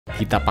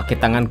Kita pakai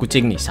tangan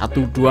kucing nih.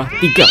 1, 2, 3.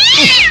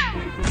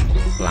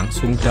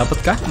 Langsung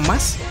dapetkah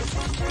emas?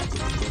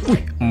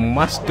 Wih,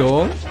 emas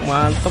dong.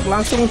 Mantap,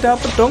 langsung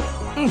dapet dong.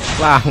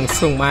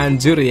 Langsung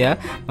manjur ya.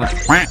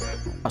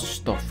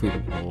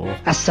 Astagfirullah.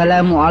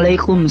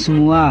 Assalamualaikum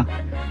semua.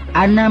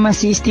 Ana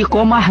masih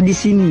istiqomah di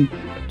sini.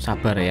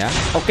 Sabar ya.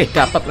 Oke,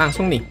 dapat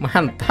langsung nih.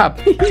 Mantap.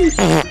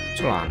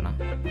 Celana.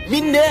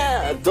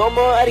 Minna,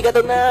 domo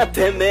arigatou na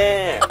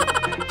teme.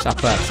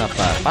 Sabar,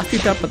 sabar.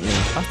 Pasti dapat nih.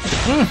 Pasti.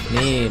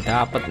 Nih,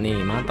 dapat nih.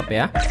 Mantap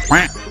ya.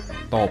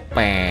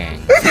 Topeng.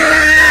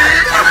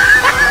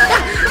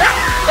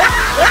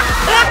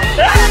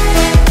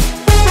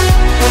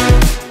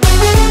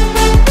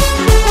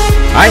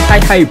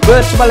 Hai,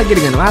 berjumpa lagi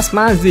dengan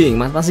Mazmazing.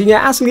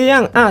 Mazmazingnya asli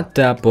yang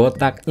ada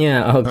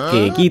botaknya.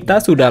 Oke, kita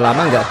sudah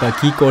lama nggak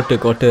bagi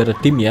kode-kode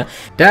redeem ya.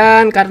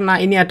 Dan karena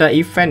ini ada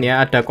event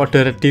ya, ada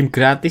kode redeem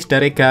gratis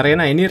dari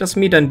Garena. Ini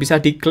resmi dan bisa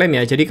diklaim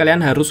ya. Jadi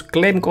kalian harus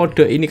klaim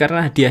kode ini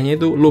karena hadiahnya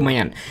itu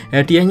lumayan.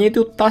 Hadiahnya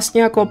itu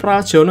tasnya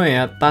KOPRAL JONO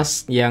ya,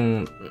 tas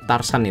yang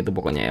Tarsan itu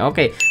pokoknya ya.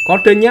 Oke,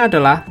 kodenya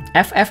adalah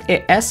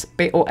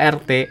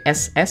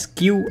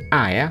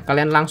FFESPORTSSQA ya.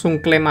 Kalian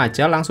langsung klaim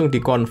aja, langsung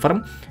dikonfirm.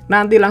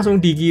 Nanti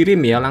langsung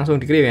dikirim ya, langsung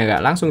dikirim ya,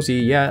 nggak langsung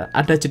sih ya,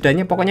 ada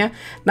jedanya pokoknya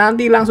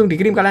nanti langsung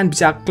dikirim, kalian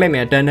bisa klaim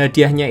ya. Dan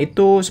hadiahnya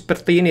itu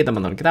seperti ini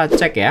teman-teman, kita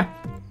cek ya.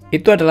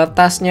 Itu adalah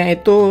tasnya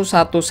itu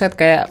satu set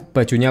kayak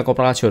bajunya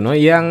KOPRAL JONO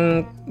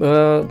yang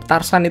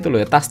Tarsan itu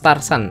loh ya, tas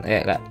Tarsan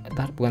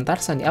bukan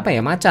Tarsan apa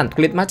ya, macan,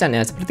 kulit macan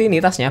ya, seperti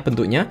ini tasnya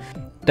bentuknya.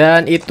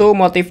 Dan itu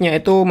motifnya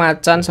itu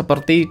macan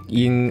seperti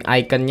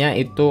ikonnya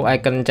itu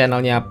icon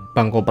channelnya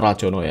Bang KOPRAL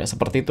JONO ya,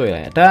 seperti itu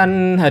ya.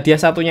 Dan hadiah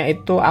satunya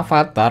itu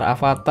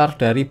avatar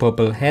dari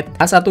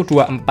bobblehead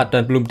A124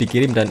 dan belum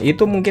dikirim, dan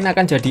itu mungkin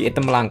akan jadi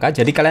item langka.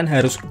 Jadi kalian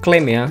harus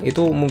klaim ya,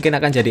 itu mungkin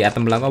akan jadi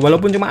item langka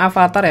walaupun cuma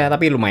avatar ya,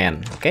 tapi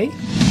lumayan.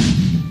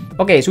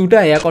 Oke,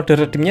 sudah ya kode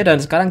redeemnya,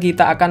 dan sekarang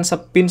kita akan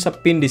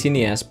spin di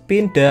sini ya.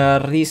 Spin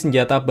dari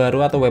senjata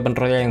baru atau weapon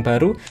royal yang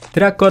baru,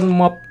 Dragon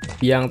Mob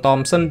yang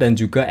Thompson dan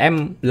juga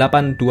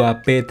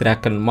M82B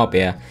Dragon Mob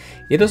ya.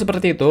 Itu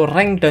seperti itu,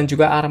 rank dan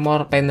juga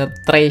armor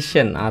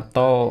penetration,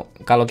 atau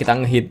kalau kita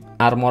ngehit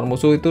armor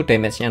musuh itu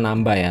damage-nya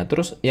nambah ya.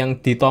 Terus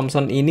yang di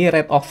Thompson ini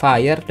rate of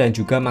fire dan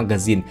juga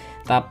magazine,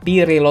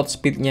 tapi reload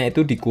speed-nya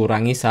itu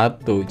dikurangi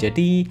 1.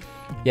 Jadi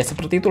ya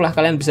seperti itulah,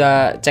 kalian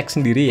bisa cek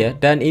sendiri ya.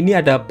 Dan ini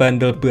ada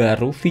bundle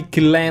baru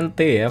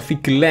Vigilante ya,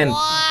 Vigilante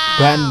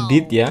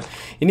bandit ya.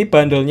 Ini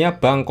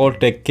bandelnya Bang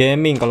KODE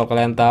Gaming kalau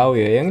kalian tahu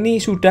ya. Yang ini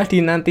sudah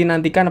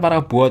dinanti-nantikan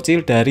para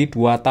bocil dari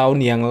 2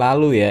 tahun yang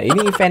lalu ya.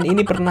 Ini event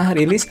ini pernah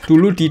rilis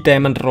dulu di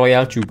Diamond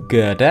Royal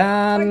juga,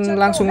 dan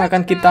langsung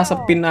akan kita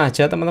spin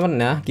aja teman-teman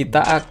ya.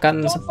 Kita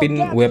akan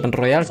spin weapon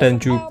royal dan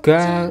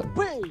juga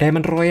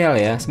Diamond Royal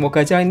ya.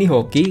 Semoga aja ini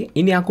hoki.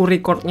 Ini aku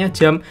recordnya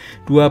jam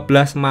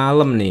 12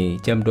 malam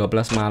nih. Jam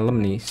 12 malam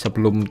nih,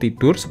 sebelum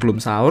tidur,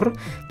 sebelum sahur.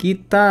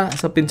 Kita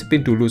spin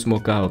dulu,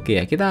 semoga hoki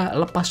ya. Kita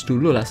lepas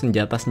dulu lah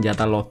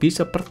senjata-senjata lobby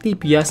seperti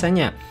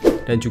biasanya.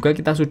 Dan juga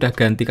kita sudah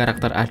ganti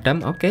karakter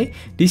Adam. Oke.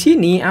 Di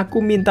sini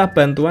aku minta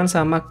bantuan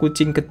sama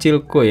kucing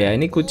kecilku ya.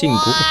 Ini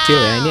kucingku kecil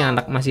ya.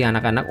 Ini masih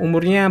anak-anak,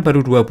 umurnya baru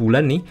 2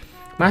 bulan nih.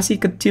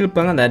 Masih kecil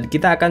banget. Dan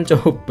kita akan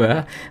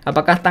coba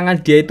apakah tangan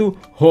dia itu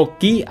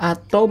hoki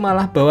atau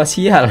malah bawa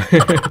sial.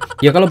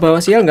 Ya kalau bawa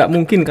sial nggak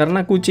mungkin,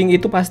 karena kucing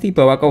itu pasti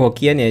bawa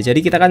kehokian ya.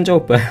 Jadi kita akan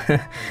coba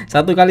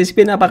 1 kali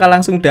spin apakah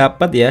langsung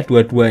dapat ya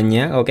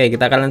dua-duanya. Oke,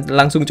 kita akan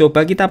langsung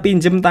coba. Kita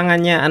pinjem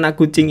tangannya anak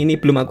kucing ini,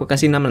 belum aku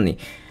kasih nama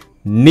nih.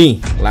 Nih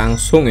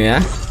langsung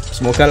ya,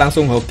 semoga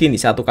langsung hoki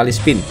nih 1 kali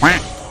spin.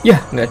 Ya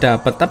nggak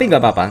dapat, tapi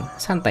nggak apa-apa,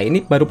 santai,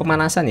 ini baru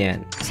pemanasan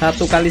ya. 1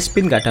 kali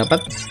spin nggak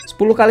dapat,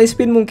 10 kali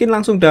spin mungkin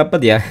langsung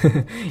dapat ya.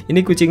 Ini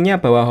kucingnya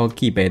bawa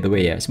hoki by the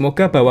way ya,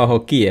 semoga bawa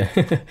hoki ya.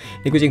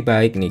 Ini kucing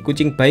baik nih,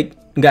 kucing baik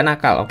nggak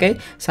nakal. Oke,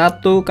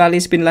 1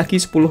 kali spin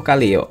lagi 10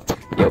 kali yuk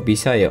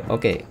bisa yuk.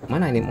 Oke,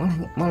 mana ini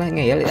malah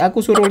ngeyel.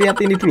 Aku suruh lihat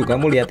ini dulu,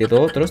 kamu lihat itu,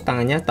 terus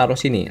tangannya taruh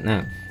sini.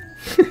 Nah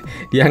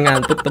dia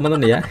ngantuk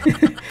teman-teman ya.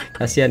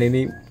 Kasihan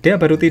ini, dia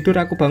baru tidur,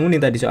 aku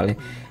bangunin tadi soalnya.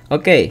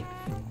 Oke,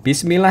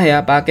 bismillah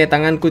ya, pakai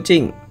tangan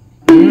kucing.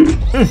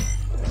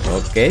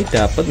 Oke,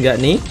 dapat nggak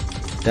nih?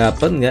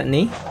 Dapat nggak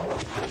nih?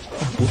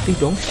 Putih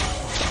dong.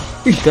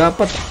 Ih,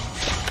 dapat.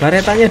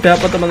 Baretanya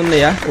dapat teman-teman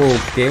ya.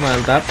 Oke,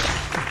 mantap.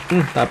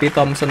 Tapi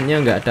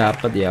Thompsonnya nggak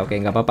dapat ya. Oke,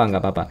 nggak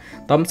apa-apa.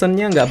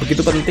 Thompsonnya nggak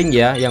begitu penting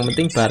ya. Yang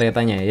penting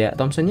baretanya ya.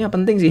 Thompsonnya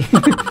penting sih.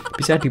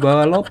 Bisa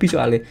dibawa lobby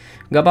soalnya.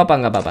 Nggak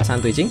apa-apa.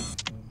 Santuy cing.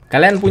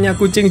 Kalian punya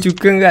kucing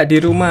juga nggak di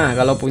rumah?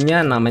 Kalau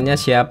punya, namanya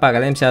siapa?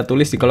 Kalian bisa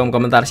tulis di kolom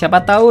komentar.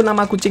 Siapa tahu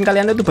nama kucing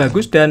kalian itu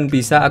bagus dan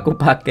bisa aku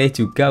pakai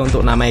juga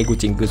untuk namai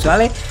kucingku.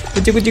 Soalnya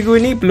kucing-kucingku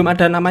ini belum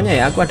ada namanya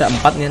ya. Aku ada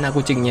 4 nih anak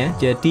kucingnya.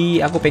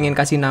 Jadi aku pengen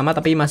kasih nama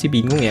tapi masih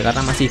bingung ya,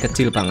 karena masih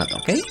kecil banget.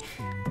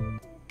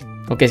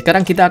 Oke,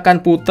 sekarang kita akan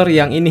puter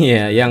yang ini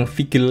ya, yang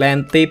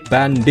Vigilante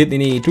bandit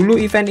ini. Dulu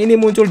event ini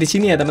muncul di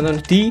sini ya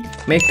teman-teman, di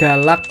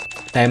Megalak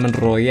Diamond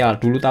Royal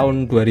dulu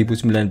tahun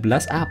 2019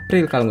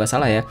 April kalau nggak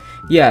salah ya.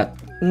 Ya,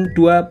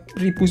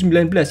 2019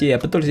 ya,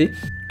 betul sih.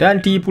 Dan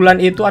di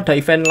bulan itu ada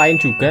event lain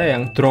juga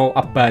yang draw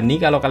up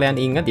bunny, kalau kalian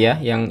ingat ya,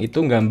 yang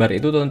itu gambar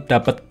itu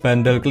dapat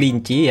bundle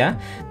kelinci ya.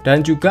 Dan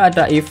juga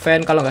ada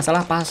event kalau nggak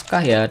salah Paskah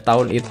ya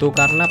tahun itu,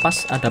 karena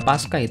pas ada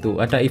Paskah itu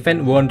ada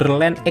event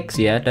Wonderland X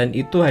ya, dan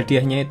itu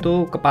hadiahnya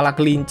itu kepala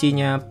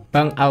kelincinya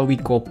Bang Alwi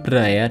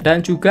Kobra ya.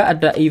 Dan juga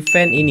ada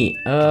event ini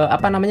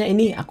apa namanya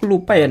ini, aku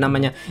lupa ya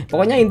namanya.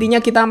 Pokoknya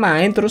intinya kita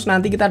main terus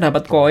nanti kita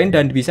dapat koin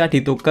dan bisa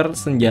ditukar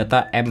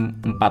senjata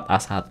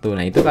M4A1.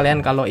 Nah itu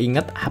kalian kalau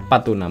inget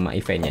apa tuh nama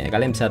eventnya,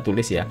 kalian bisa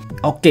tulis ya.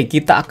 Oke,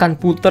 kita akan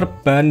puter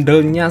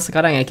bandelnya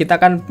sekarang ya.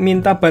 Kita akan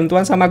minta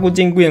bantuan sama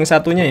kucingku yang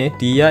satunya ya.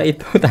 Dia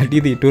itu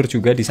tadi tidur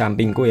juga di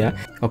sampingku ya.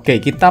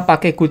 Oke, kita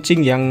pakai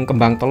kucing yang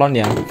kembang telon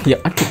ya.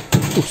 Ya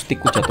aduh,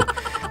 stikku jatuh.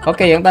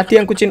 Oke, yang tadi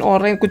yang kucing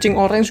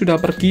oranye sudah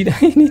pergi.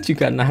 Nah, ini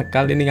juga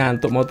nakal, ini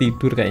ngantuk mau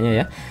tidur kayaknya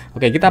ya.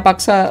 Oke, kita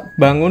paksa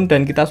bangun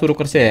dan kita suruh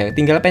kerja ya.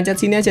 Tinggal pencet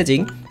sini aja,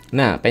 Cing.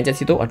 Nah, pencet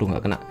situ. Aduh,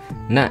 nggak kena.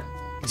 Nah,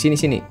 sini.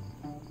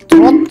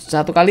 Trot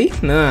satu kali.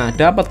 Nah,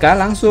 dapat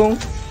kan langsung.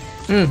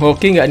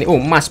 Hoki nggak nih?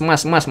 Oh, mas,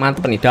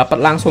 mantep nih.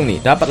 Dapat langsung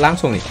nih.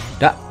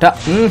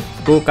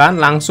 Tuh kan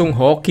langsung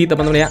hoki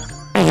teman-teman ya.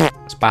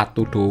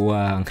 Sepatu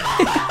doang.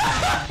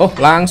 Oh,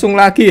 langsung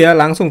lagi ya.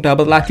 Langsung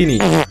dapat lagi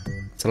nih.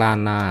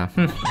 Celana.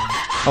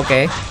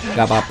 Oke,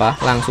 nggak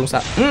apa-apa. Langsung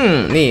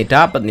nih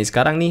dapat nih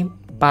sekarang nih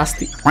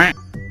pasti.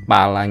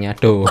 Palanya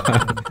doang.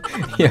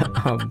 Ya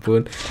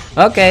ampun.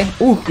 Oke.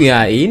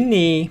 Ya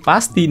ini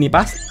pasti.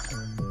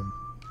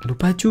 Lu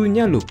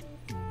bajunya lu.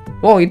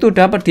 Oh, itu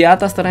dapat di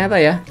atas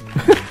ternyata ya.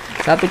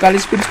 1 kali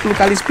spin 10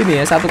 kali spin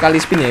ya. 1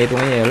 kali spin ya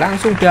hitungannya ya.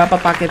 Langsung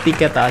dapat pakai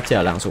tiket aja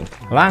langsung.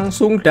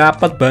 Langsung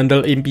dapat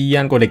bundle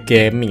impian kode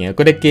gaming ya.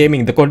 Kode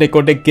gaming, the kode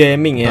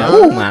gaming ya.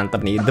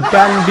 Mantap nih. The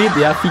Bandit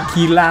ya,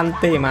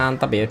 Vigilante,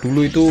 mantap ya.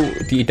 Dulu itu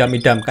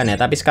diidam-idamkan ya,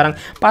 tapi sekarang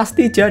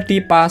pasti jadi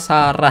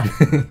pasaran.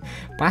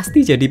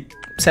 Pasti jadi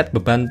set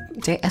beban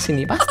CS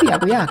ini, pasti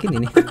aku yakin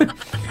ini.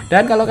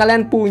 Dan kalau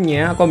kalian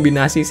punya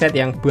kombinasi set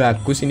yang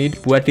bagus ini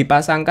buat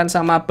dipasangkan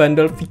sama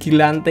bundle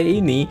Vigilante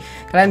ini,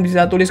 kalian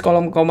bisa tulis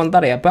kolom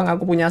komentar ya, Bang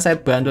aku punya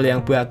set bundle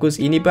yang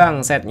bagus ini Bang,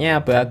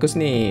 setnya bagus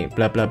nih,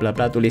 bla bla bla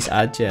bla, tulis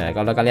aja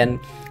kalau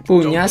kalian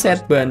punya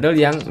set bundle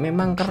yang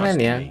memang keren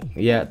ya.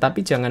 Ya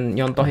tapi jangan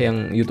nyontoh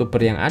yang YouTuber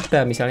yang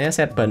ada, misalnya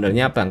set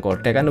bundlenya Bang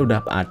KODE kan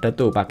udah ada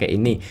tuh, pakai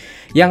ini.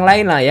 Yang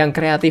lain lah yang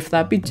kreatif,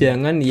 tapi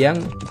jangan yang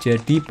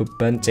jadi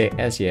beban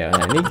CS ya.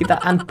 Nah, ini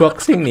kita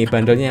unboxing nih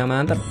bundlenya yang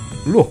mantap.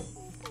 Loh,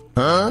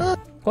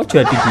 kok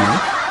jadi gini?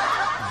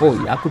 Oh,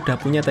 aku udah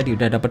punya tadi,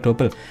 udah dapat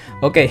double.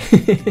 Oke.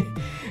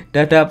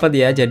 Udah dapat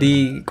ya,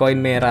 jadi koin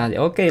merah.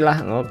 Oke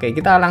lah, oke.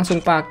 Kita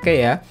langsung pakai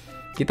ya.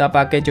 Kita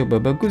pakai, coba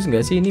bagus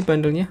nggak sih ini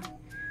bundlenya?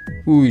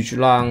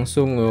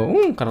 Langsung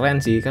keren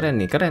sih, keren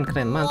nih, keren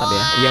mantap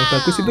ya. Yang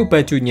bagus itu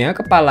bajunya,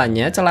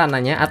 kepalanya,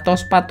 celananya, atau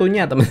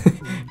sepatunya teman.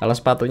 Kalau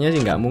sepatunya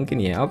sih nggak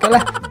mungkin ya. Oke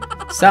lah.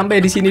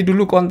 Sampai di sini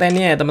dulu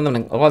kontennya ya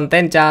teman-teman.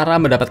 Konten cara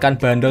mendapatkan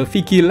bundle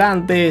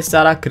Vigilante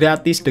secara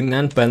gratis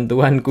dengan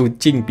bantuan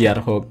kucing biar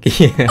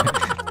hoki.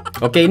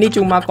 Oke, ini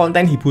cuma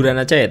konten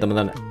hiburan aja ya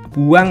teman-teman.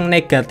 Buang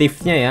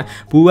negatifnya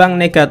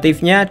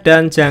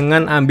dan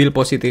jangan ambil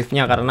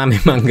positifnya karena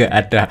memang nggak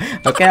ada.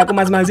 Oke, aku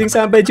Mazmazing,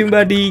 sampai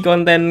jumpa di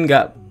konten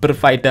nggak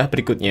berfaedah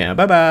berikutnya.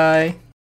 Bye bye.